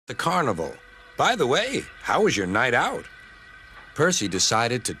the carnival. By the way, how was your night out? Percy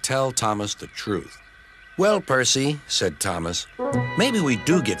decided to tell Thomas the truth. Well, Percy, said Thomas, maybe we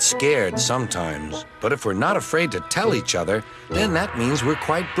do get scared sometimes, but if we're not afraid to tell each other, then that means we're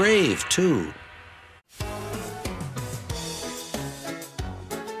quite brave, too.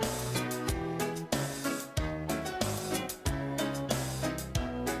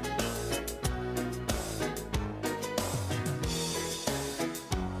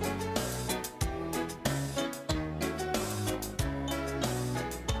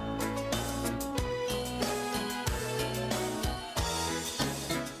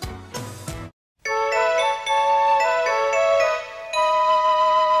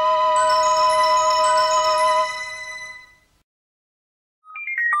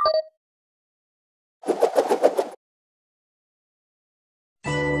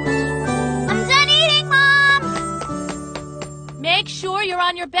 Make sure you're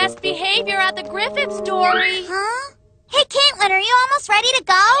on your best behavior at the Griffith story. Huh? Hey, Caitlin, are you almost ready to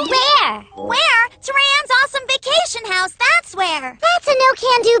go? Where? Where? To Rayanne's awesome vacation house, that's where. That's a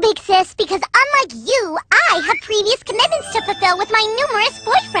no-can-do, big sis, because unlike you, I have previous commitments to fulfill with my numerous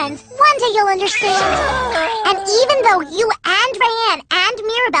boyfriends. One day you'll understand. And even though you and Rayanne and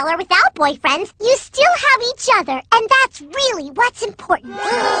Mirabelle are without boyfriends, you still have each other, and that's really what's important.